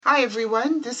Hi,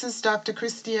 everyone. This is Dr.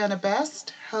 Christiana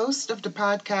Best, host of the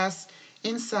podcast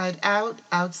Inside Out,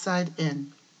 Outside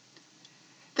In.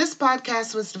 This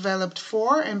podcast was developed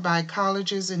for and by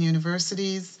colleges and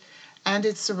universities and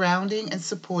its surrounding and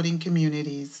supporting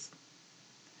communities.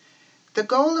 The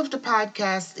goal of the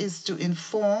podcast is to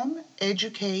inform,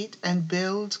 educate, and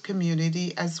build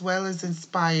community as well as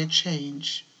inspire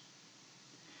change.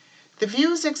 The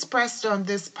views expressed on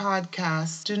this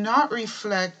podcast do not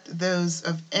reflect those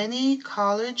of any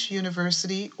college,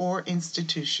 university, or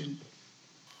institution.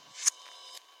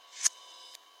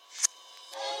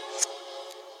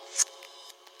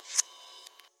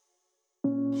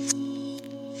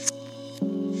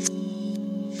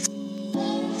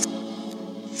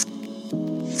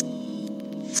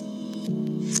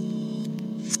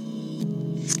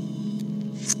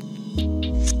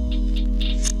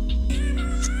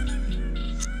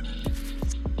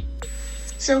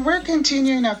 So we're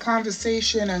continuing our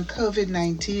conversation on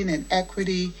COVID-19 and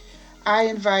equity. I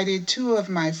invited two of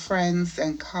my friends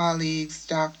and colleagues,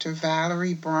 Dr.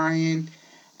 Valerie Bryant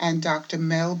and Dr.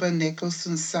 Melba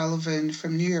Nicholson Sullivan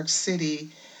from New York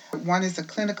City. One is a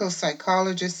clinical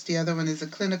psychologist, the other one is a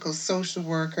clinical social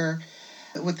worker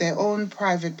with their own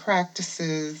private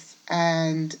practices,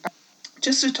 and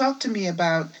just to talk to me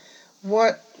about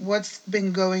what's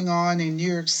been going on in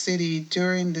New York City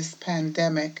during this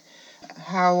pandemic.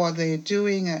 How are they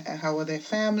doing? How are their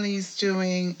families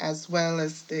doing, as well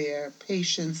as their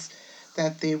patients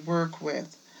that they work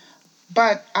with?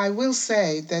 But I will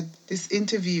say that this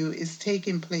interview is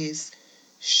taking place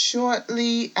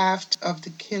shortly after of the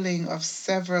killing of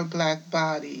several Black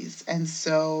bodies, and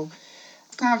so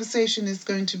this conversation is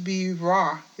going to be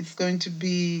raw. It's going to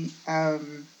be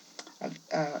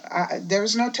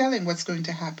there's no telling what's going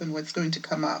to happen, what's going to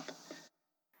come up.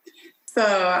 So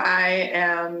I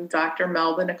am Dr.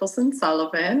 Melba Nicholson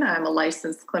Sullivan. I'm a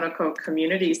licensed clinical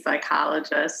community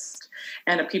psychologist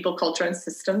and a people, culture, and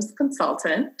systems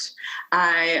consultant.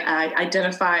 I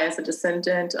identify as a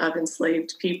descendant of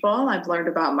enslaved people. I've learned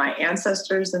about my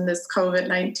ancestors in this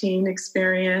COVID-19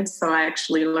 experience. So I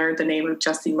actually learned the name of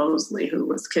Jessie Mosley, who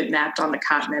was kidnapped on the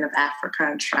continent of Africa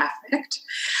and trafficked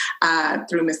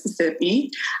through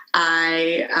Mississippi.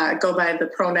 I go by the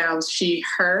pronouns she,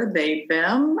 her, they,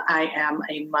 them. I am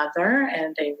a mother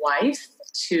and a wife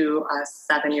to a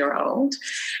 7-year-old,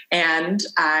 and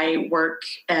I work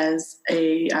as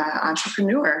a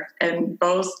entrepreneur, and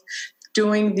both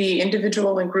doing the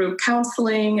individual and group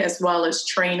counseling as well as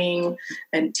training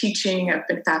and teaching. I've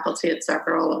been faculty at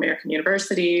several American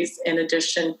universities, in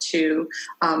addition to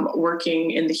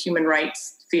working in the human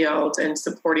rights field and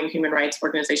supporting human rights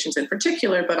organizations in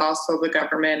particular, but also the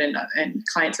government and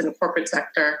clients in the corporate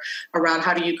sector around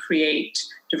how do you create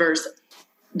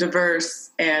diverse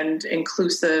and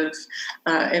inclusive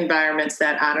environments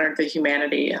that honor the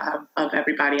humanity of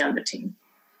everybody on the team.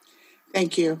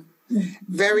 Thank you.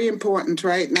 Very important,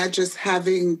 right? Not just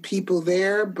having people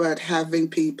there, but having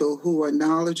people who are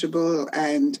knowledgeable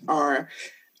and are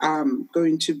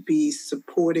going to be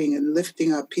supporting and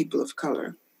lifting up people of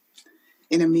color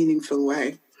in a meaningful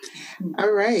way.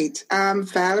 All right.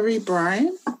 Valerie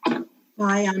Bryant.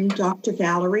 Hi, I'm Dr.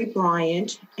 Valerie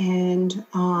Bryant, and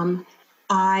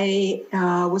I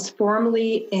was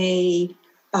formerly a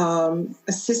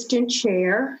assistant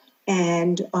chair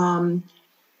and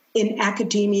in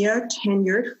academia,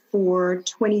 tenured for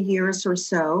 20 years or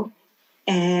so.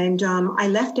 And I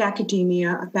left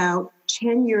academia about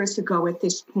 10 years ago at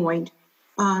this point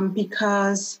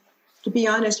because, to be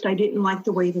honest, I didn't like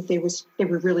the way that they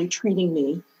were really treating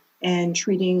me and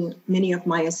treating many of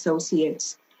my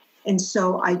associates. And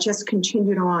so I just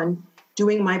continued on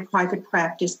doing my private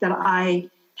practice that I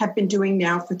have been doing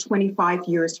now for 25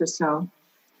 years or so.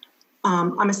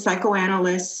 I'm a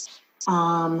psychoanalyst.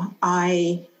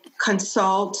 I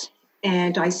consult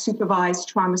and I supervise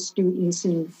trauma students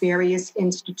in various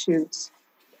institutes.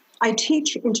 I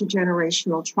teach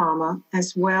intergenerational trauma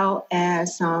as well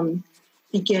as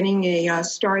starting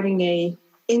a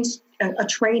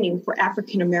training for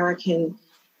African Americans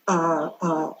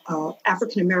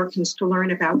to learn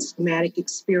about somatic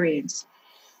experience.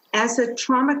 As a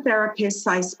trauma therapist,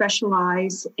 I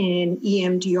specialize in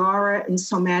EMDR and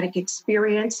somatic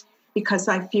experience because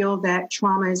I feel that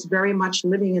trauma is very much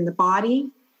living in the body.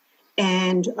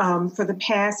 And for the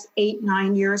past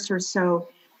 8-9 years or so,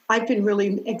 I've been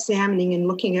really examining and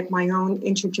looking at my own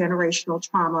intergenerational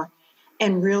trauma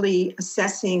and really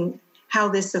assessing how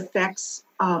this affects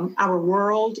our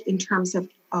world in terms of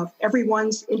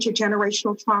everyone's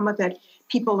intergenerational trauma that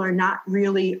people are not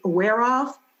really aware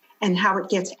of, and how it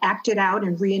gets acted out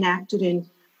and reenacted in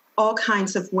all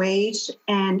kinds of ways.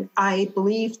 And I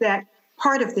believe that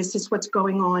part of this is what's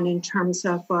going on in terms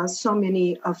of so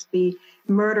many of the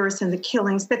murders and the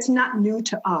killings. That's not new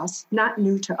to us.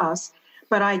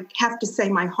 But I have to say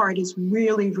my heart is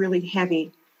really, really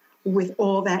heavy with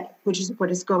all that, which is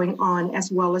what is going on,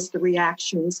 as well as the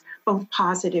reactions, both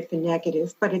positive and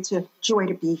negative. But it's a joy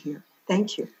to be here.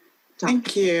 Thank you.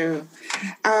 Thank you.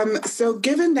 So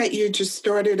given that you just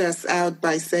started us out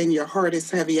by saying your heart is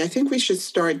heavy, I think we should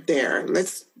start there.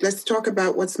 Let's talk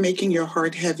about what's making your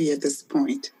heart heavy at this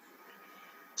point.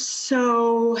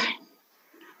 So,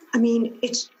 I mean,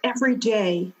 it's every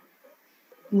day,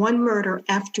 one murder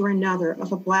after another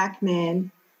of a Black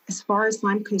man. As far as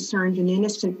I'm concerned, an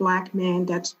innocent Black man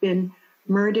that's been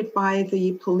murdered by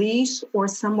the police or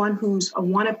someone who's a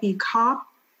wannabe cop,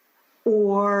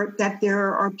 or that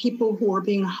there are people who are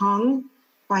being hung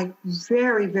by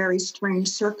very, very strange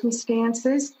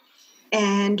circumstances.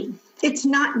 And it's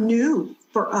not new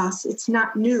for us. It's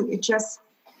not new. It just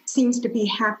seems to be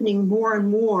happening more and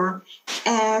more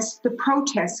as the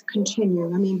protests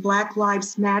continue. I mean, Black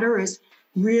Lives Matter is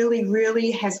really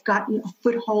has gotten a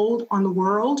foothold on the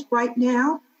world right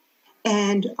now.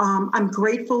 And I'm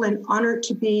grateful and honored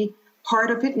to be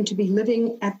part of it and to be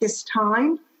living at this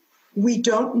time. We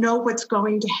don't know what's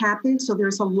going to happen, so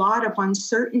there's a lot of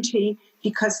uncertainty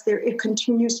because it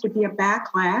continues to be a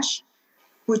backlash,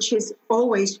 which is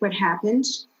always what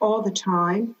happens all the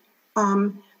time.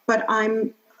 But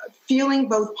I'm feeling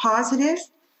both positive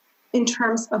in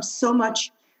terms of so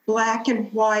much Black and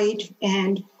white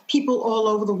and people all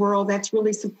over the world that's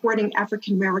really supporting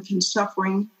African-American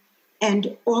suffering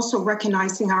and also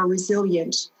recognizing our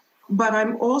resilience. But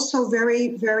I'm also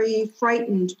very, very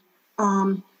frightened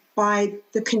by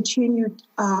the continued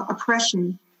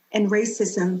oppression and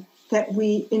racism that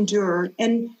we endure.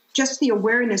 And just the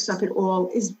awareness of it all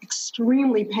is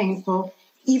extremely painful,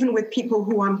 even with people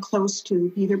who I'm close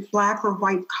to, either Black or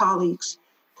white colleagues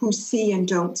who see and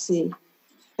don't see.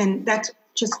 And that's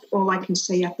just all I can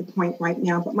say at the point right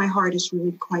now, but my heart is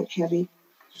really quite heavy.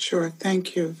 Sure.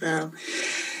 Thank you, Val.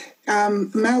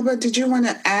 Melba, did you want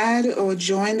to add or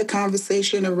join the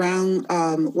conversation around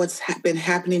what's been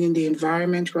happening in the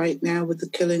environment right now with the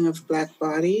killing of Black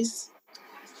bodies?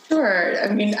 Sure. I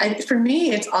mean, for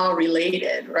me, it's all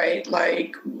related, right?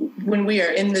 Like when we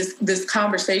are in this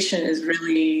conversation is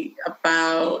really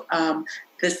about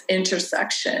this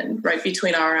intersection, right,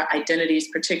 between our identities,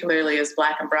 particularly as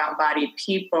Black and brown-bodied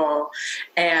people,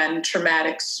 and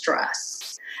traumatic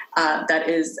stress that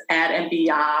is at and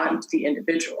beyond the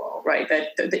individual, right?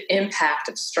 That the impact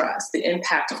of stress, the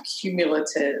impact of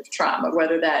cumulative trauma,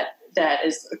 whether that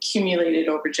is accumulated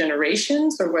over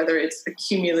generations or whether it's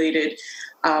accumulated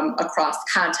across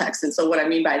contexts. And so what I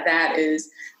mean by that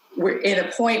is we're in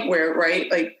a point where,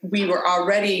 right, like we were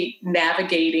already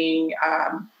navigating,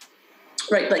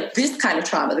 right, like this kind of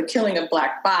trauma, the killing of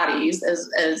Black bodies,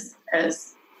 as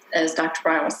Dr.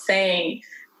 Bryan was saying,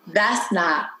 that's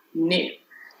not new.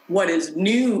 What is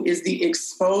new is the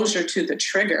exposure to the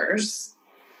triggers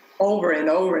over and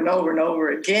over and over and over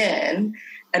again.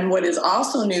 And what is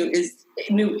also new is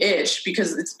new-ish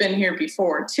because it's been here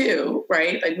before too,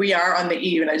 right? Like we are on the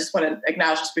eve, and I just want to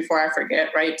acknowledge this before I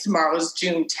forget, right? Tomorrow is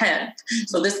June 10th.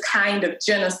 So this kind of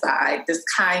genocide, this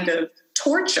kind of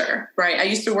torture, right? I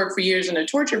used to work for years in a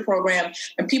torture program,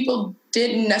 and people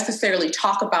didn't necessarily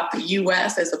talk about the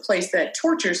U.S. as a place that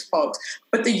tortures folks,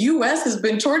 but the U.S. has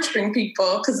been torturing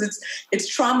people because it's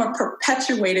trauma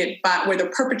perpetuated by where the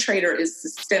perpetrator is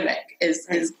systemic,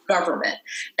 is government.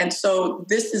 And so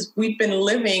we've been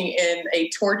living in a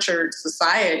tortured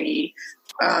society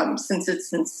since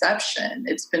its inception.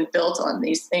 It's been built on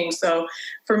these things. So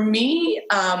for me,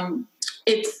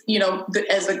 it's,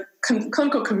 as a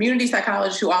clinical community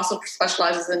psychologist who also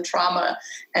specializes in trauma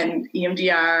and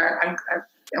EMDR,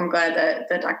 I'm glad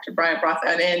that Dr. Bryan brought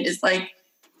that in. It's like,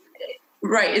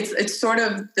 right, it's sort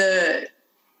of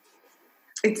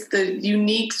it's the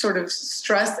unique sort of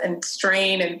stress and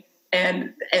strain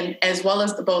and as well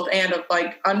as the both and of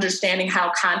like understanding how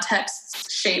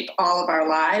contexts shape all of our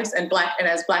lives and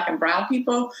as Black and brown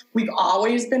people, we've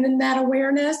always been in that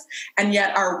awareness. And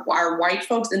yet our white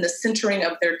folks in the centering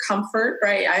of their comfort,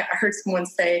 right? I heard someone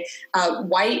say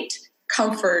white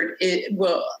comfort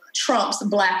trumps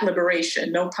Black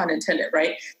liberation, no pun intended,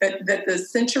 right? That the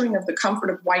centering of the comfort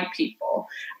of white people,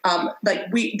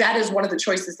 that is one of the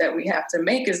choices that we have to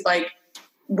make is like,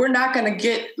 we're not going to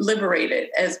get liberated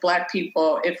as Black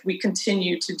people if we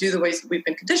continue to do the ways that we've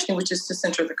been conditioning, which is to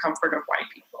center the comfort of white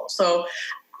people. So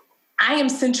I am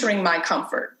centering my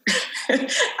comfort.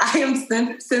 I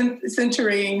am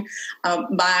centering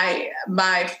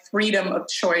my freedom of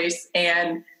choice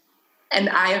and And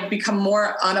I have become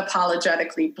more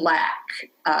unapologetically Black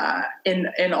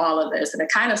in all of this. And it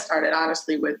kind of started,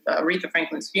 honestly, with Aretha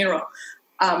Franklin's funeral.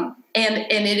 And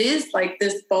it is like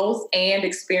this both and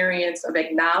experience of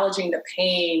acknowledging the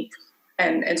pain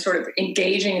and sort of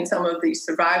engaging in some of these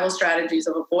survival strategies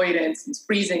of avoidance and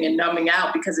freezing and numbing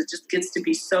out because it just gets to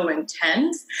be so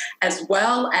intense, as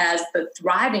well as the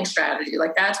thriving strategy.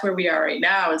 Like that's where we are right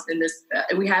now is in this,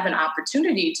 we have an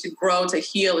opportunity to grow, to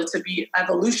heal, and to be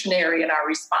evolutionary in our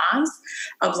response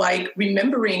of like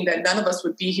remembering that none of us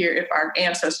would be here if our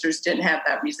ancestors didn't have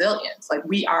that resilience. Like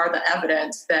we are the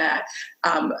evidence that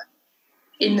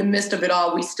in the midst of it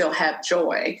all, we still have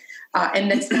joy.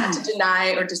 And that's not to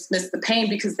deny or dismiss the pain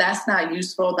because that's not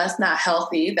useful, that's not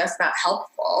healthy, that's not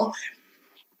helpful.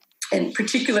 And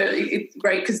particularly,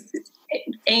 right,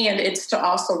 and it's to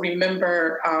also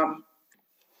remember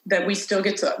that we still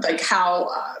get to, like how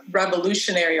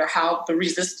revolutionary or how the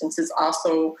resistance is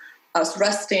also us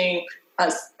resting,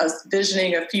 us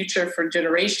visioning a future for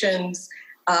generations.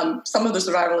 Some of the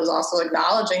survival is also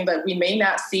acknowledging that we may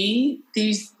not see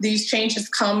these changes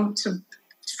come to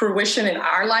fruition in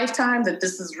our lifetime, that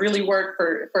this has really worked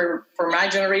for my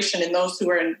generation and those who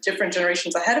are in different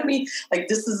generations ahead of me. Like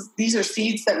these are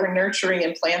seeds that we're nurturing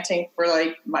and planting for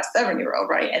like my 7-year-old,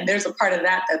 right? And there's a part of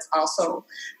that that's also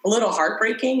a little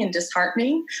heartbreaking and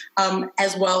disheartening,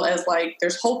 as well as like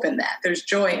there's hope in that, there's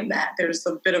joy in that, there's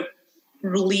a bit of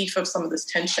relief of some of this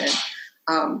tension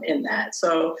in that.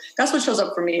 So that's what shows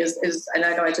up for me is, and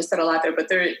I know I just said a lot there,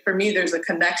 but for me, there's a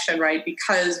connection, right?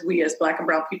 Because we as Black and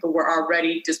brown people were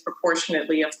already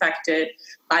disproportionately affected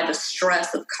by the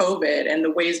stress of COVID and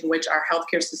the ways in which our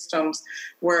healthcare systems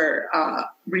were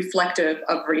reflective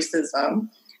of racism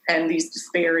and these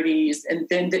disparities. And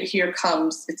then here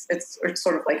comes, it's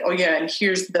sort of like, oh yeah, and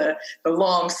here's the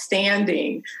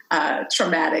long-standing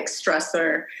traumatic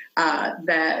stressor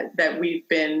that we've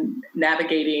been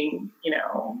navigating,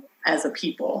 as a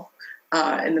people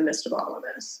in the midst of all of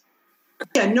this.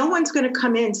 Yeah, no one's going to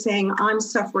come in saying, I'm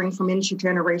suffering from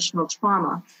intergenerational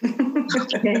trauma,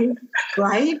 okay,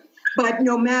 right? But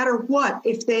no matter what,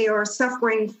 if they are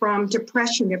suffering from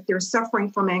depression, if they're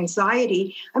suffering from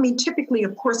anxiety, I mean, typically,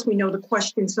 of course, we know the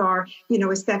questions are,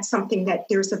 is that something that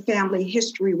there's a family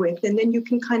history with? And then you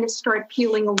can kind of start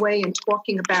peeling away and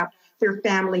talking about their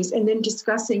families and then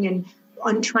discussing and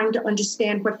trying to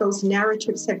understand what those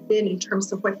narratives have been in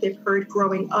terms of what they've heard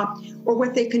growing up or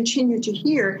what they continue to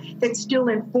hear that still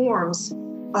informs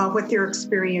what their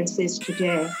experience is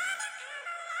today.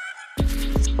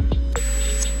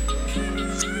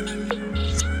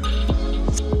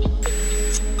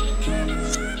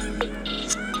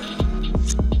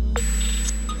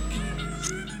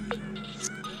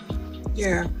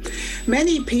 Yeah.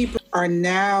 Many people are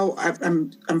now,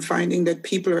 I'm finding that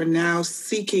people are now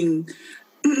seeking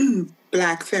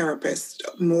Black therapists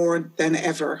more than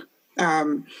ever.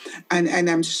 And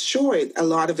I'm sure a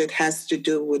lot of it has to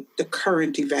do with the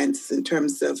current events in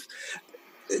terms of,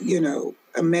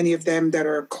 many of them that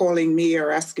are calling me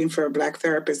are asking for a Black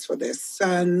therapist for their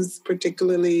sons,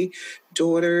 particularly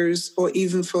daughters, or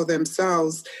even for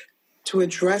themselves to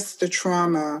address the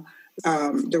trauma,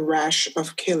 the rash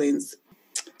of killings.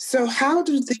 So how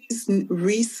do these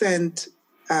recent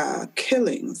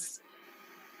killings,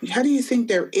 how do you think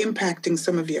they're impacting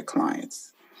some of your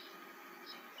clients?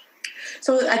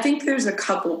 So I think there's a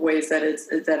couple of ways that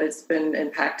it's been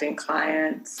impacting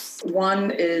clients.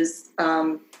 One is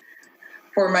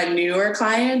for my newer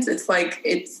clients, it's like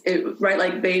right,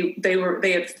 like they were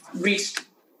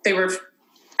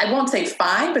I won't say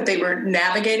fine, but they were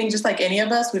navigating just like any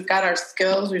of us. We've got our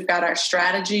skills, we've got our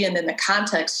strategy, and then the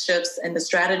context shifts and the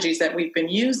strategies that we've been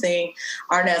using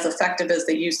aren't as effective as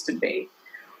they used to be.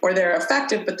 Or they're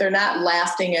effective, but they're not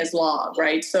lasting as long,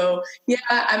 right? So yeah,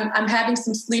 I'm having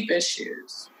some sleep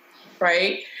issues,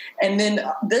 right? And then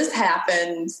this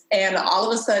happens, and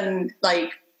all of a sudden,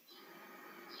 like,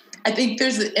 I think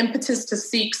there's an impetus to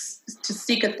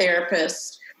seek a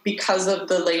therapist because of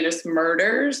the latest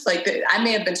murders. Like I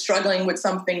may have been struggling with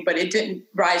something, but it didn't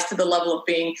rise to the level of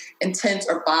being intense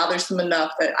or bothersome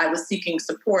enough that I was seeking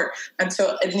support. And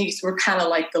so at least we're kind of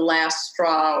like the last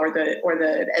straw or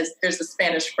as there's a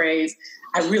Spanish phrase,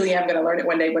 I really am going to learn it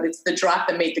one day, but it's the drop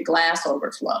that made the glass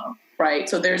overflow, right?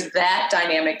 So there's that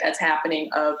dynamic that's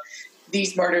happening of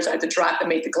these murders are the drop that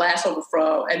made the glass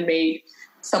overflow and made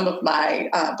some of my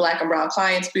Black and brown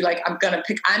clients be like, I'm going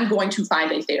to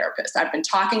find a therapist. I've been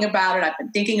talking about it. I've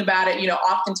been thinking about it.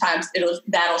 Oftentimes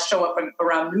that'll show up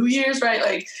around New Year's, right?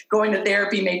 Like going to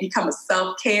therapy may become a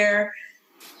self-care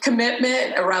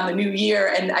commitment around the new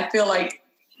year. And I feel like,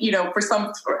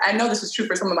 I know this is true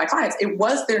for some of my clients. It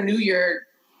was their New Year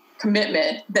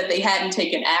commitment that they hadn't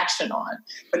taken action on.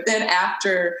 But then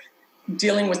after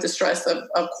dealing with the stress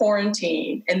of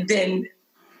quarantine and then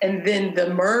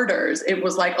the murders, it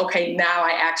was like, okay, now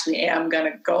I actually am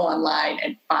going to go online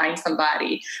and find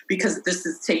somebody because this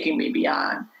is taking me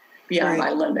beyond right.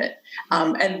 my limit.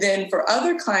 And then for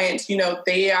other clients,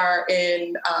 they are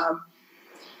in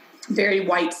very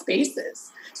white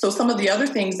spaces. So some of the other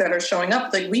things that are showing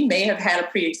up, like we may have had a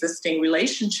pre-existing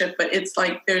relationship, but it's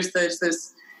like there's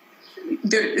this,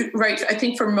 right? I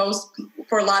think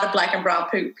for a lot of Black and brown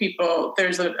people,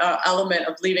 there's an element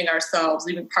of leaving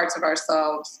parts of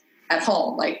ourselves at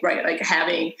home, like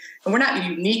having, and we're not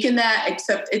unique in that,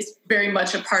 except it's very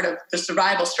much a part of the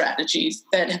survival strategies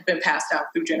that have been passed down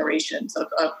through generations of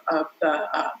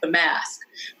the mask,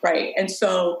 right? And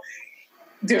so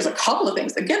there's a couple of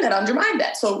things, again, that undermine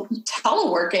that. So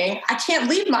teleworking, I can't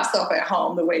leave myself at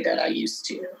home the way that I used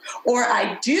to. Or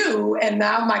I do, and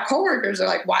now my coworkers are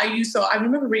like, why are you so... I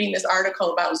remember reading this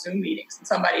article about Zoom meetings and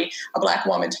a Black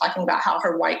woman talking about how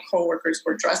her white coworkers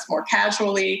were dressed more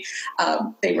casually.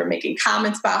 They were making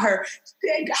comments about her,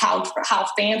 how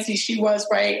fancy she was,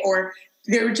 right? Or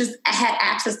they were just had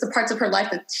access to parts of her life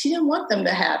that she didn't want them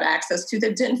to have access to,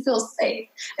 that didn't feel safe.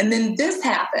 And then this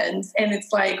happens, and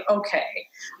it's like, okay,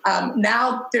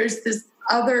 now there's this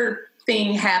other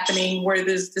thing happening where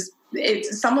there's this.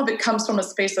 Some of it comes from a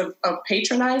space of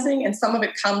patronizing, and some of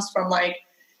it comes from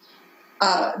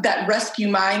that rescue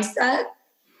mindset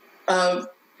of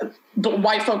the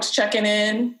white folks checking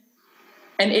in,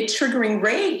 and it triggering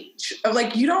rage of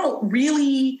like, you're not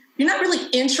really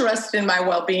interested in my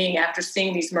well-being after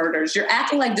seeing these murders. You're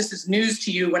acting like this is news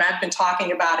to you when I've been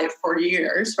talking about it for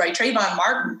years, right? Trayvon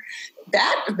Martin,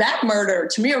 that murder,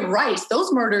 Tamir Rice,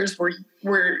 those murders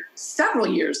were several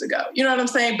years ago. You know what I'm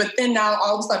saying? But then now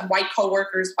all of a sudden white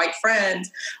coworkers, white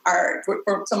friends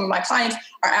for some of my clients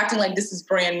are acting like this is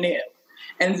brand new.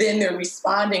 And then they're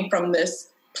responding from this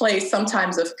place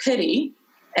sometimes of pity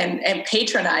and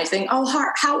patronizing. Oh,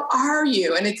 how are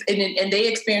you? And and they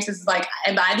experience this like,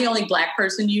 am I the only Black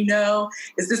person you know?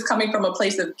 Is this coming from a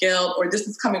place of guilt, or this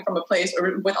is coming from a place,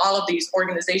 or with all of these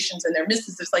organizations and their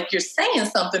missions? It's like, you're saying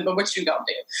something, but what you gonna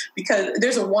do? Because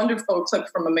there's a wonderful clip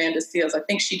from Amanda Seales, I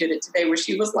think she did it today, where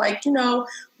she was like,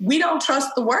 we don't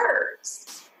trust the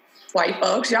words. White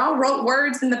folks, y'all wrote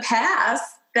words in the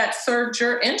past that served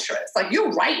your interests. Like,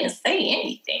 you'll write and say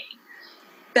anything.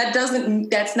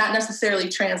 That's not necessarily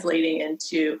translating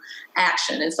into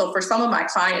action. And so for some of my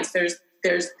clients, there's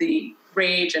the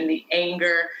rage and the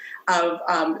anger of,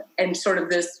 and sort of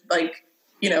this, like,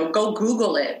 go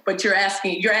Google it, but you're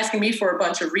asking me for a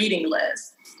bunch of reading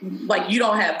lists. Like, you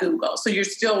don't have Google. So you're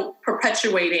still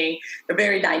perpetuating the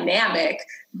very dynamic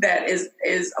that is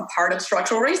a part of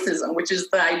structural racism, which is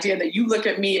the idea that you look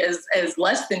at me as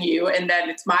less than you, and that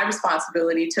it's my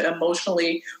responsibility to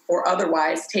emotionally or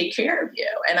otherwise take care of you.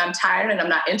 And I'm tired and I'm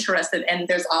not interested. And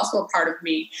there's also a part of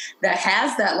me that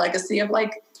has that legacy of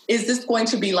like, is this going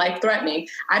to be life-threatening?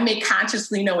 I may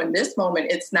consciously know in this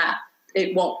moment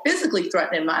it won't physically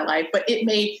threaten in my life, but it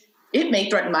may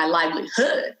threaten my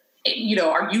livelihood.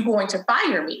 Are you going to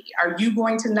fire me? Are you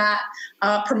going to not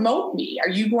promote me? Are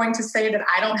you going to say that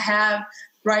I don't have,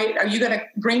 right? Are you going to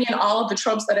bring in all of the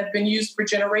tropes that have been used for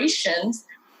generations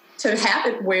to have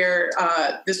it where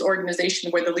this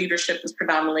organization where the leadership is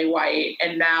predominantly white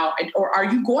or are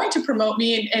you going to promote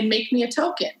me and make me a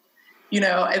token?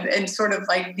 And sort of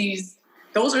like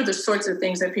those are the sorts of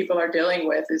things that people are dealing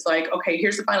with, is like, okay,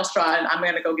 here's the final straw and I'm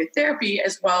going to go get therapy,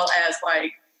 as well as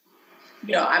like,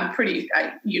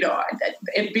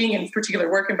 being in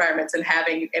particular work environments and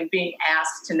being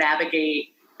asked to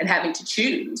navigate and having to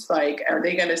choose, like, are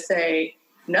they going to say,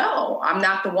 no, I'm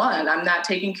not the one. I'm not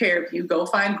taking care of you. Go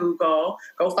find Google,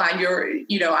 go find your,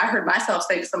 I heard myself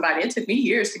say to somebody, it took me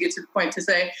years to get to the point to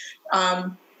say,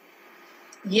 so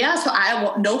I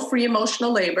want no free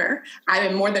emotional labor. I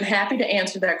am more than happy to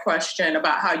answer that question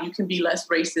about how you can be less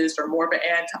racist or more of an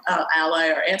ally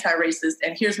or anti-racist.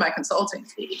 And here's my consulting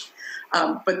fee.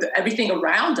 But everything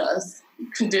around us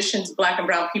conditions Black and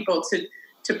brown people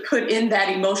to put in that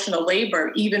emotional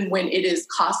labor, even when it is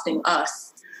costing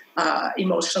us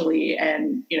emotionally.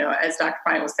 And, as Dr.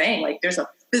 Bryant was saying, like, there's a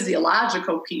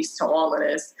physiological piece to all of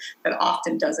this that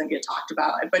often doesn't get talked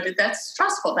about. But that's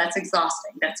stressful, that's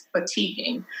exhausting, that's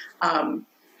fatiguing to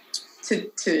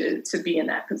be in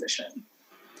that position.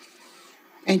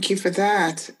 Thank you for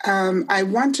that. I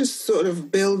want to sort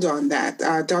of build on that.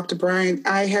 Dr. Bryant,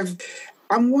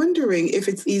 I'm wondering if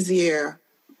it's easier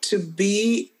to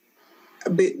be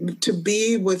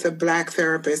with a Black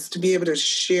therapist, to be able to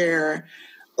share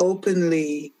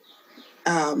openly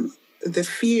the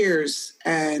fears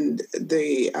and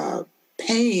the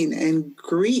pain and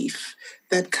grief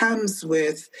that comes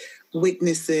with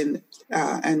witnessing,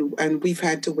 and we've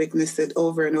had to witness it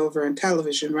over and over on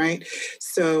television, right?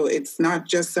 So it's not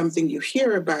just something you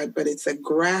hear about, but it's a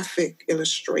graphic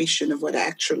illustration of what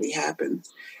actually happened,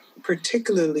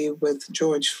 particularly with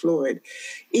George Floyd.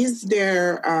 Is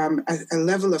there a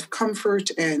level of comfort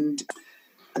and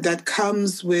that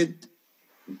comes with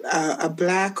a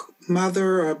Black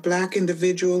mother or a Black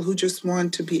individual who just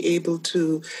want to be able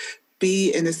to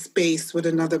be in a space with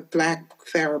another Black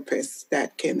therapist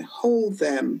that can hold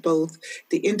them, both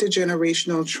the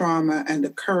intergenerational trauma and the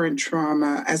current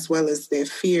trauma, as well as their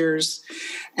fears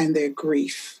and their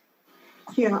grief?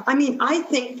 Yeah, I mean, I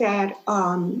think that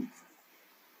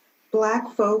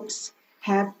Black folks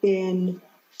have been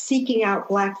seeking out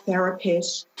Black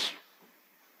therapists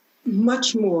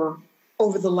much more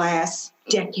over the last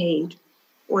decade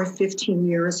or 15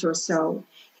 years or so.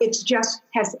 It's just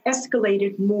has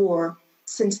escalated more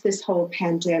since this whole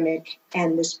pandemic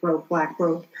and this Black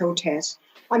growth protest.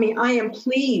 I mean, I am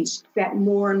pleased that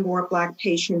more and more Black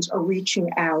patients are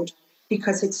reaching out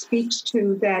because it speaks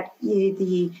to that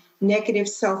the negative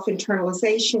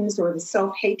self-internalizations or the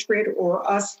self-hatred or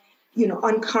us,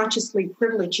 unconsciously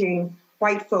privileging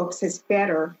white folks as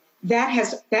better. That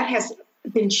has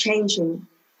been changing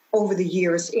over the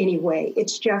years anyway.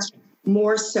 It's just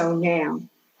more so now.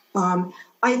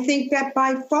 I think that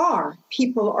by far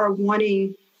people are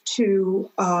wanting to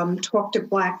talk to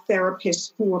Black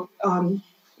therapists who are,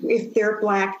 if they're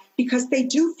Black, because they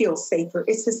do feel safer.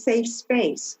 It's a safe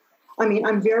space. I mean,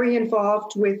 I'm very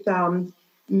involved with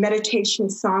meditation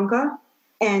Sangha,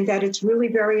 and that it's really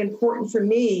very important for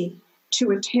me to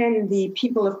attend the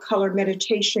People of Color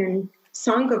meditation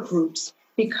Sangha groups,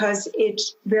 because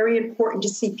it's very important to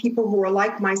see people who are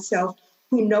like myself,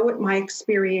 who know what my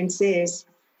experience is,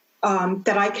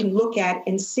 that I can look at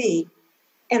and see.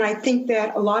 And I think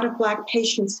that a lot of Black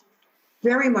patients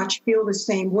very much feel the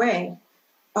same way.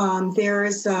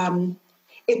 It's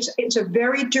a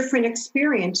very different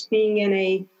experience being in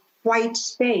a white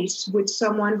space with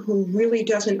someone who really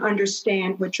doesn't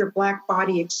understand what your Black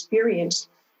body experience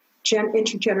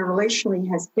intergenerationally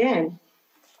has been.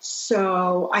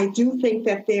 So I do think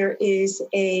that there is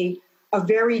a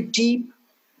very deep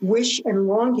wish and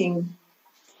longing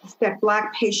that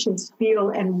Black patients feel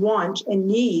and want and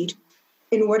need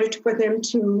in order for them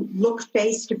to look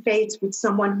face to face with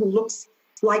someone who looks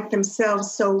like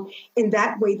themselves. So in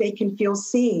that way, they can feel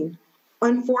seen.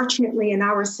 Unfortunately, in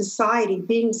our society,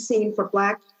 being seen for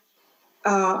Black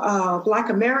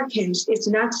Americans is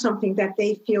not something that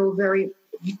they feel.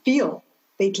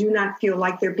 They do not feel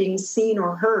like they're being seen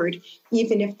or heard,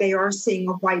 even if they are seeing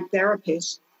a white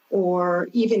therapist, or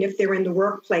even if they're in the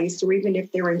workplace, or even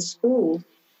if they're in school,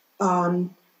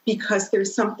 because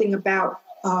there's something about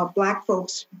Black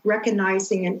folks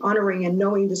recognizing and honoring and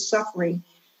knowing the suffering,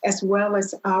 as well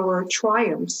as our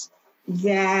triumphs,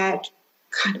 that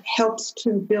kind of helps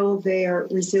to build their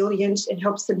resilience. It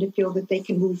helps them to feel that they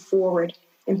can move forward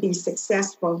and be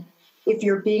successful. If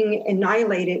you're being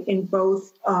annihilated in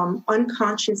both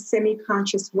unconscious,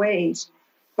 semi-conscious ways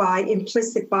by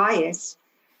implicit bias,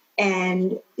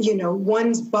 and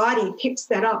one's body picks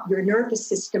that up, your nervous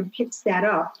system picks that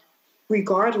up,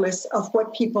 regardless of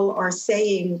what people are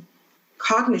saying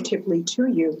cognitively to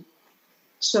you.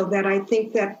 So that I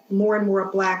think that more and more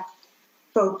Black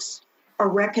folks are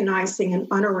recognizing and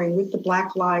honoring with the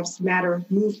Black Lives Matter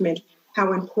movement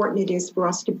how important it is for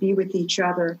us to be with each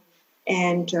other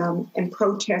and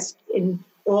protest in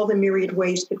all the myriad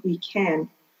ways that we can,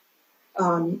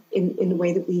 in the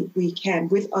way that we can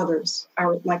with others,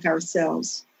 like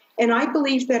ourselves. And I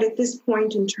believe that at this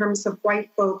point, in terms of white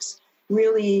folks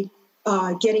really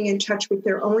getting in touch with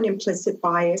their own implicit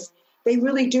bias, they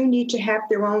really do need to have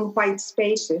their own white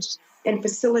spaces and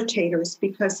facilitators,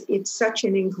 because it's such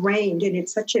an ingrained and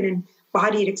it's such an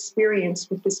embodied experience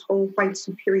with this whole white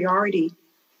superiority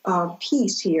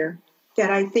piece here, that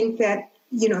I think that,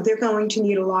 they're going to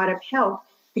need a lot of help,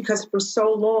 because for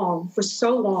so long,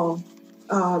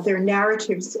 their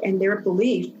narratives and their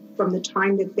belief from the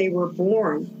time that they were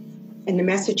born and the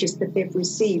messages that they've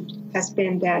received has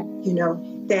been that,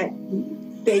 that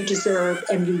they deserve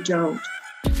and we don't.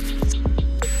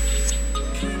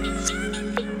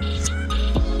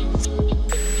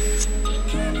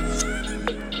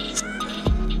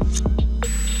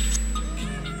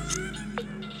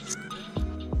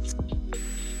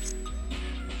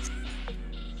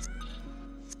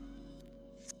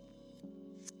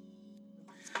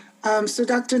 So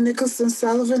Dr.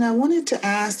 Nicholson-Sullivan, I wanted to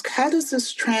ask, how does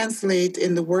this translate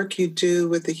in the work you do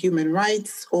with the human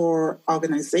rights or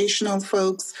organizational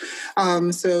folks?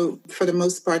 So for the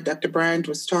most part, Dr. Bryant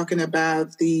was talking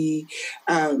about the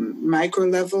micro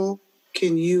level.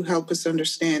 Can you help us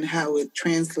understand how it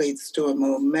translates to a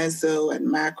more meso and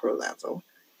macro level?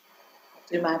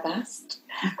 Do my best.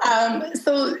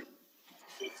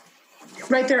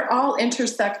 Right, they're all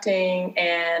intersecting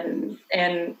and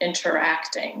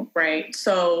interacting, right?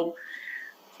 So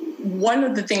one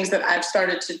of the things that I've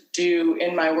started to do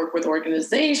in my work with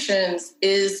organizations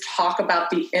is talk about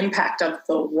the impact of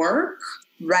the work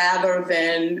rather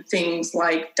than things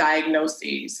like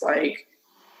diagnoses. Like,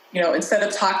 instead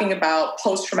of talking about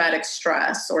post-traumatic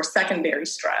stress or secondary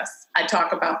stress, I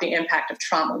talk about the impact of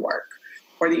trauma work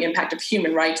or the impact of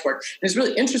human rights work. And it's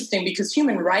really interesting because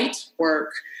human rights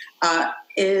work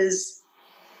is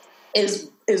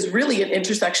really an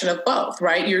intersection of both,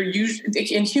 right?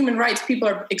 In human rights, people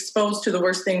are exposed to the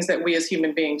worst things that we as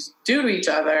human beings do to each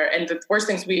other, and the worst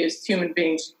things we as human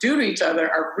beings do to each other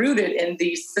are rooted in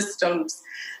these systems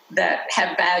that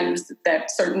have values that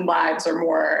certain lives are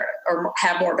more or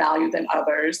have more value than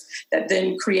others, that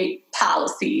then create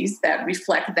policies that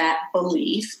reflect that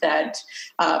belief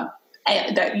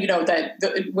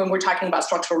when we're talking about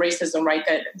structural racism, right,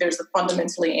 that there's a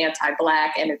fundamentally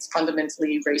anti-Black and it's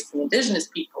fundamentally race and indigenous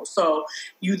people. So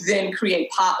you then create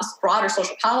broader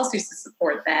social policies to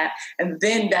support that. And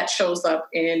then that shows up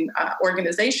in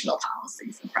organizational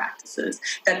policies and practices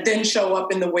that then show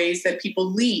up in the ways that people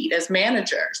lead as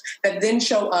managers, that then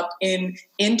show up in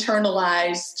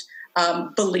internalized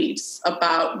beliefs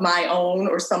about my own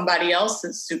or somebody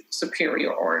else's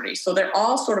superiority. So they're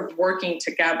all sort of working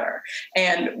together.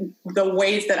 And the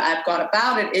ways that I've gone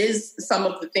about it is some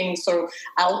of the things. So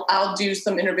I'll do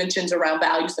some interventions around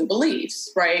values and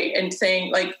beliefs, right? And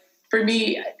saying, like, for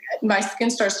me, my skin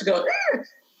starts to go,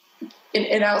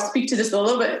 and I'll speak to this a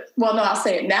little bit. Well, no, I'll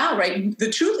say it now, right?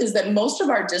 The truth is that most of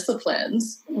our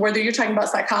disciplines, whether you're talking about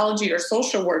psychology or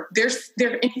social work,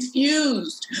 they're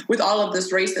infused with all of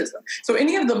this racism. So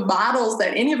any of the models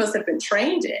that any of us have been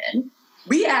trained in,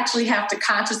 we actually have to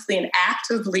consciously and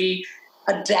actively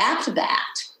adapt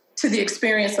that to the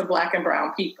experience of Black and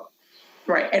brown people,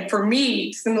 right? And for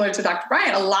me, similar to Dr.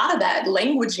 Bryant, a lot of that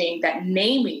languaging, that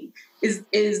naming is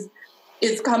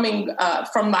coming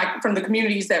from the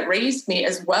communities that raised me,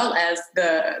 as well as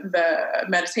the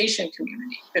meditation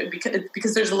community,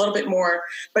 because there's a little bit more.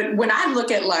 But when I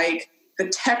look at like the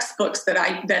textbooks that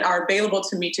are available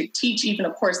to me to teach, even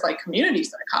of course like community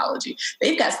psychology,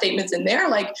 they've got statements in there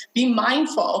like, be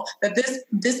mindful that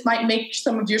this might make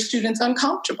some of your students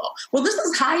uncomfortable. Well, this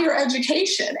is higher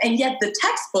education, and yet the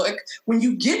textbook, when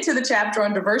you get to the chapter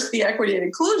on diversity, equity, and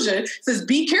inclusion, says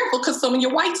be careful because some of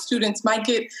your white students might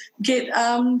get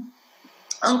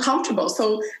uncomfortable.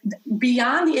 So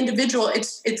beyond the individual,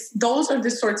 it's those are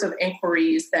the sorts of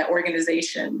inquiries that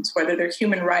organizations, whether they're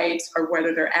human rights or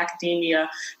whether they're academia,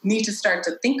 need to start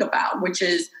to think about, which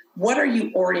is, what are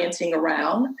you orienting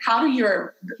around?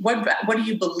 What do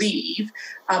you believe?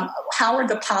 How are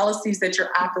the policies that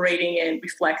you're operating in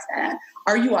reflect that?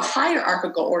 Are you a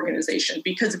hierarchical organization?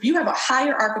 Because if you have a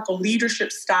hierarchical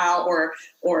leadership style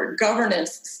or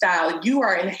governance style, you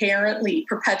are inherently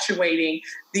perpetuating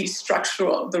the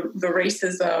structural, the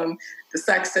racism, the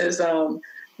sexism,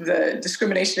 the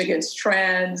discrimination against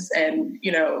trans, and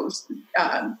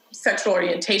sexual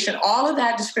orientation. All of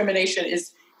that discrimination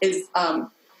is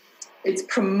it's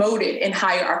promoted in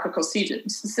hierarchical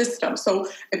systems. So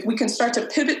if we can start to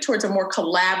pivot towards a more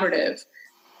collaborative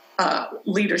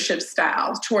leadership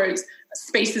style, towards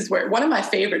spaces where, one of my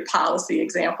favorite policy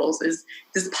examples is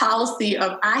this policy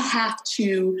of, I have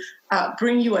to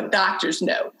bring you a doctor's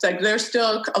note. It's like, there's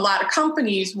still a lot of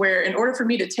companies where in order for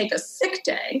me to take a sick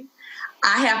day,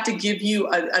 I have to give you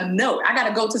a note. I got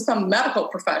to go to some medical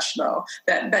professional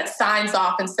that signs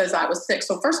off and says I was sick.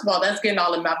 So first of all, that's getting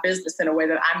all in my business in a way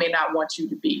that I may not want you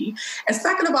to be. And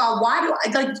second of all,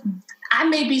 I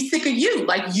may be sick of you.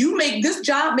 Like, this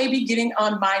job may be getting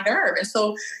on my nerve. And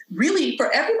so really,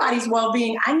 for everybody's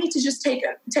well-being, I need to just take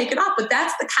it off. But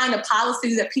that's the kind of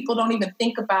policies that people don't even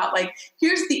think about. Like,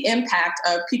 here's the impact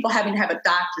of people having to have a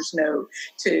doctor's note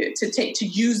to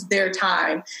use their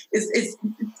time is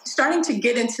starting to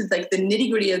get into like the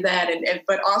nitty-gritty of that,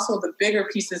 but also the bigger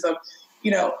pieces of,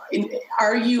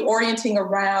 are you orienting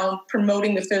around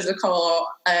promoting the physical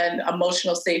and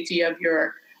emotional safety of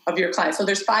your clients? So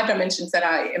there's 5 dimensions that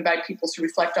I invite people to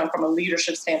reflect on from a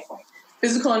leadership standpoint: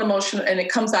 physical and emotional, and it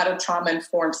comes out of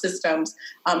trauma-informed systems.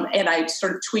 And I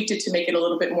sort of tweaked it to make it a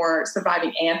little bit more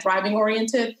surviving and thriving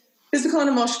oriented. Physical and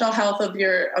emotional health of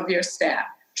your staff,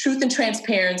 truth and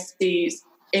transparencies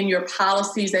in your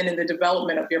policies and in the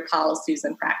development of your policies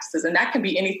and practices. And that can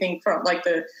be anything from like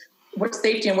what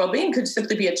safety and well-being could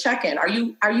simply be a check-in. Are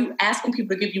you asking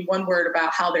people to give you one word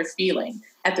about how they're feeling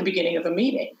at the beginning of a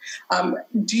meeting?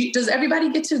 Does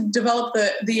everybody get to develop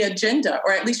the agenda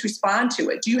or at least respond to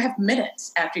it? Do you have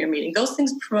minutes after your meeting? Those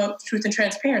things promote truth and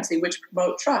transparency, which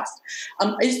promote trust.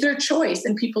 Is there choice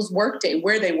in people's workday,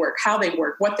 where they work, how they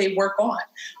work, what they work on?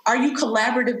 Are you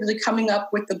collaboratively coming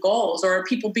up with the goals, or are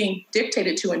people being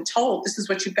dictated to and told this is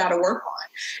what you've got to work on?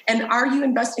 And are you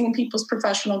investing in people's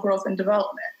professional growth and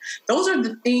development? Those are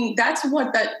the things, that's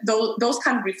what those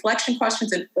kind of reflection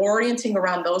questions and orienting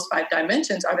around those 5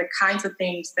 dimensions are the kinds of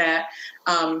things that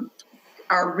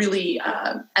are really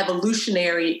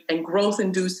evolutionary and growth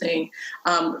inducing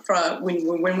from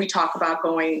when we talk about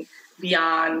going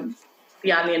beyond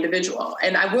the individual.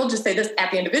 And I will just say this,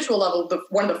 at the individual level,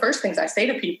 one of the first things I say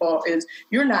to people is,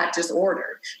 you're not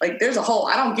disordered. Like, there's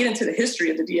I don't get into the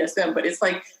history of the DSM, but it's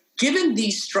like, given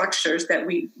these structures that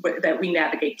we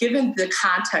navigate, given the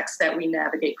context that we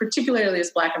navigate, particularly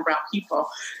as Black and Brown people,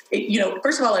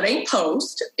 first of all, it ain't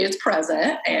post, it's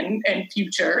present and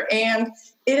future, and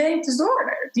it ain't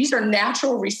disorder. These are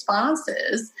natural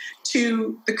responses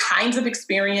to the kinds of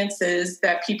experiences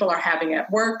that people are having at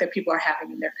work, that people are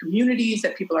having in their communities,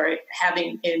 that people are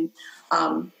having in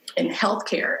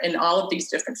healthcare, in all of these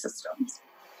different systems.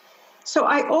 So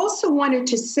I also wanted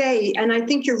to say, and I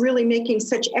think you're really making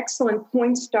such excellent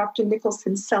points, Dr.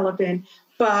 Nicholson-Sullivan,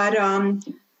 but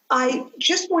I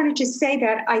just wanted to say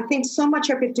that I think so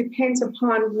much of it depends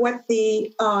upon what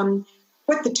the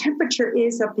temperature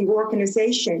is of the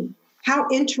organization. How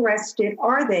interested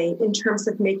are they in terms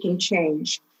of making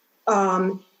change?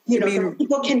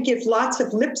 People can give lots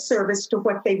of lip service to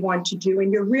what they want to do,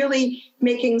 and you're really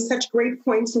making such great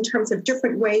points in terms of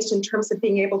different ways, in terms of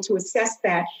being able to assess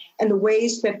that and the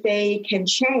ways that they can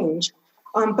change.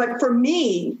 But for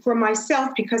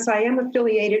myself, because I am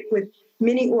affiliated with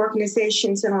many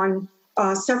organizations and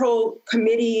on several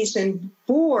committees and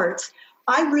boards,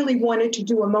 I really wanted to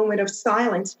do a moment of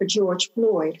silence for George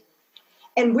Floyd.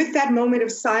 And with that moment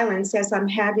of silence, as I'm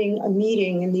having a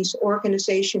meeting in these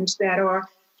organizations that are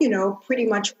pretty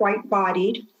much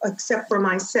white-bodied, except for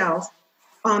myself.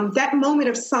 That moment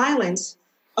of silence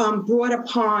brought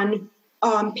upon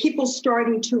people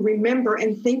starting to remember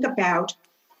and think about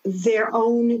their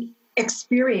own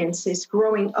experiences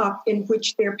growing up in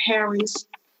which their parents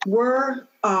were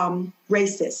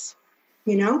racist,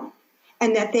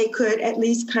 and that they could at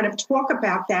least kind of talk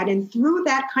about that. And through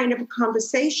that kind of a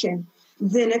conversation,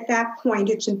 then at that point,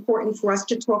 it's important for us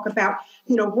to talk about,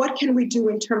 what can we do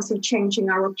in terms of changing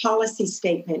our policy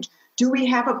statement? Do we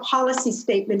have a policy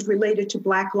statement related to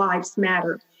Black Lives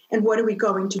Matter? And what are we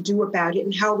going to do about it?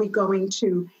 And how are we going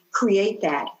to create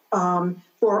that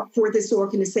for this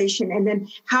organization? And then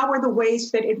how are the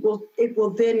ways that it will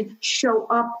then show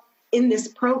up in this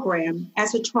program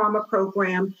as a trauma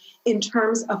program in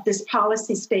terms of this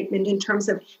policy statement, in terms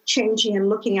of changing and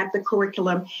looking at the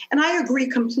curriculum. And I agree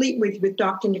completely with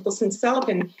Dr.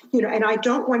 Nicholson-Sullivan, and I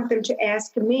don't want them to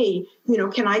ask me,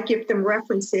 can I give them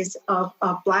references of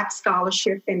Black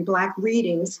scholarship and Black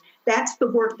readings? That's the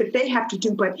work that they have to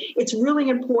do, but it's really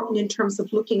important in terms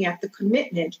of looking at the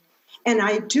commitment. And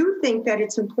I do think that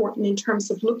it's important in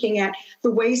terms of looking at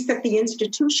the ways that the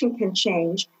institution can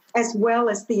change, as well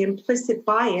as the implicit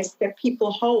bias that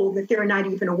people hold that they're not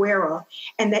even aware of,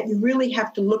 and that you really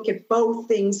have to look at both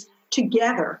things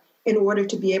together in order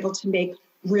to be able to make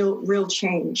real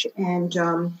change. And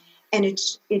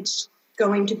it's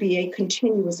going to be a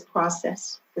continuous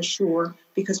process for sure,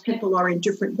 because people are in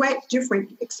different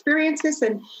experiences,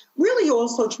 and really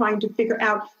also trying to figure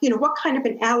out, what kind of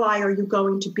an ally are you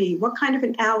going to be? What kind of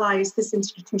an ally is this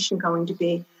institution going to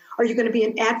be? Are you going to be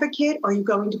an advocate? Are you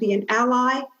going to be an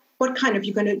ally? What kind of, are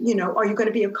you going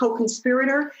to be a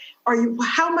co-conspirator?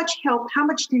 How much help, how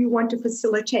much do you want to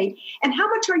facilitate? And how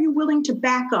much are you willing to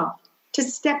back up, to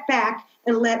step back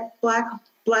and let Black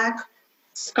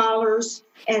scholars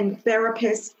and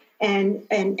therapists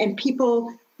and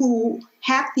people who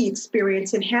have the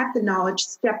experience and have the knowledge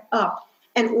step up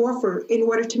and offer in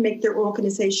order to make their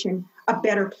organization a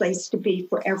better place to be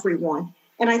for everyone?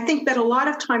 And I think that a lot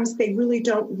of times they really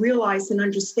don't realize and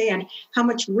understand how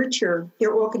much richer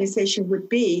their organization would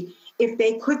be if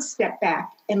they could step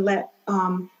back and let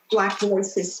Black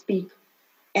voices speak,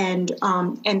 and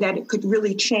that it could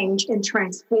really change and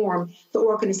transform the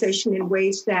organization in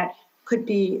ways that could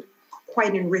be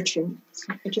quite enriching.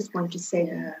 So I just wanted to say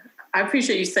that. I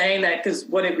appreciate you saying that, because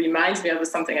what it reminds me of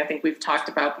is something I think we've talked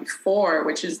about before,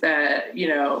 which is that,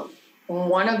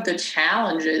 one of the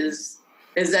challenges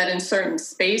is that in certain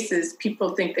spaces,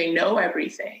 people think they know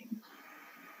everything,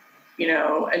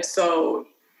 and so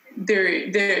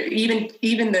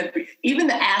even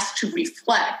the ask to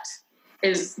reflect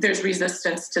there's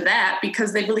resistance to that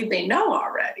because they believe they know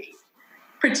already,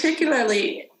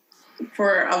 particularly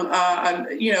for,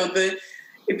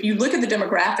 if you look at the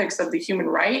demographics of the human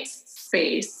rights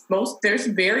space, there's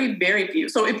very, very few.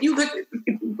 So if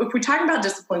we're talking about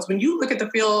disciplines, when you look at the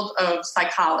field of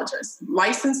psychologists,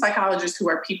 licensed psychologists who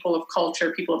are people of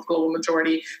culture, people of global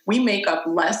majority, we make up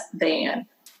less than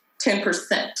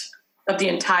 10% of the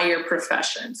entire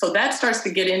profession. So that starts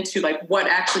to get into like what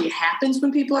actually happens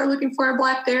when people are looking for a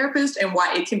Black therapist, and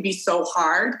why it can be so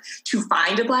hard to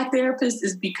find a Black therapist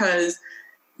is because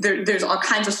there's all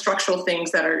kinds of structural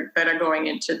things that are going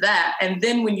into that. And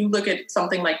then when you look at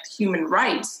something like human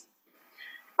rights,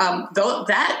 though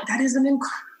that is an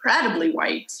incredibly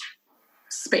white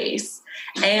space.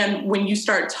 And when you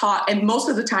start and most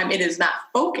of the time it is not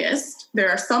focused. There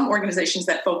are some organizations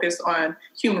that focus on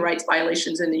human rights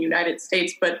violations in the United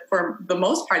States, but for the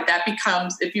most part, that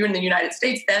becomes, if you're in the United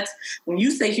States, that's when you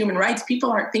say human rights,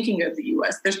 people aren't thinking of the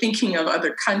US, they're thinking of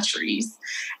other countries.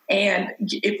 And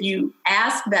if you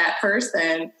ask that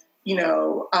person,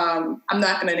 I'm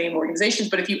not going to name organizations,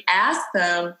 but if you ask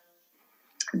them,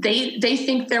 they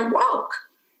think they're woke.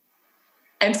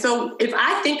 And so if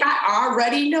I think I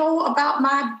already know about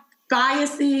my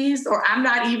biases, or I'm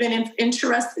not even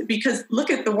interested, because look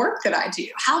at the work that I do.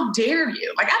 How dare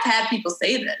you? Like, I've had people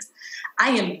say this. I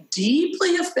am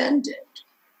deeply offended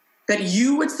that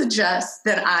you would suggest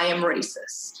that I am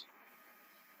racist,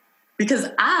 because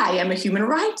I am a human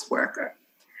rights worker.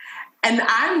 And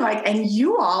I'm like, and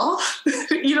you all,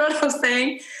 you know what I'm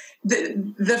saying?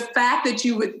 The fact that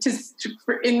you would,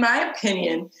 in my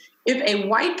opinion, if a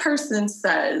white person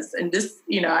says, and this,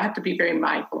 I have to be very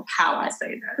mindful of how I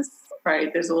say this,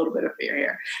 right? There's a little bit of fear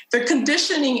here. The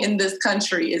conditioning in this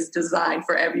country is designed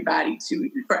for everybody. It's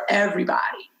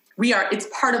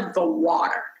part of the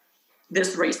water,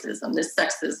 this racism, this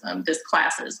sexism, this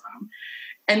classism.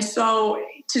 And so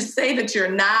to say that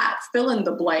you're not fill in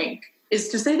the blank is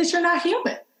to say that you're not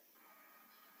human.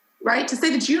 Right? To say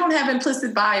that you don't have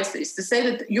implicit biases, to say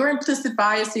that your implicit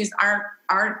biases aren't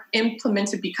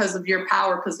implemented because of your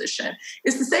power position,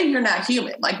 is to say you're not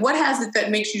human. Like, what has it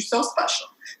that makes you so special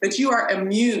that you are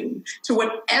immune to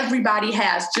what everybody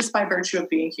has just by virtue of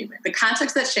being human? The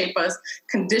contexts that shape us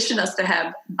condition us to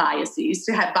have biases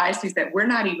that we're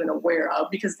not even aware of,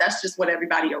 because that's just what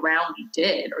everybody around me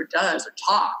did or does or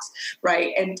talks,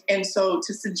 right? And so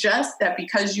to suggest that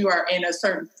because you are in a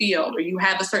certain field, or you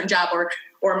have a certain job,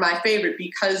 or my favorite,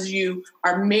 because you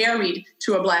are married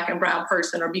to a Black and brown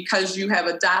person, or because you have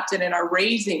adopted and are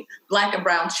raising Black and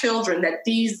brown children, that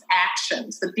these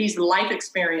actions, that these life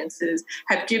experiences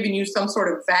have given you some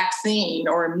sort of vaccine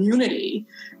or immunity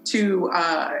to,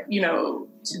 to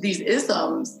these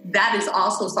isms, that is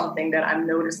also something that I'm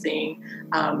noticing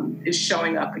is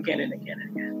showing up again and again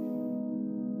and again.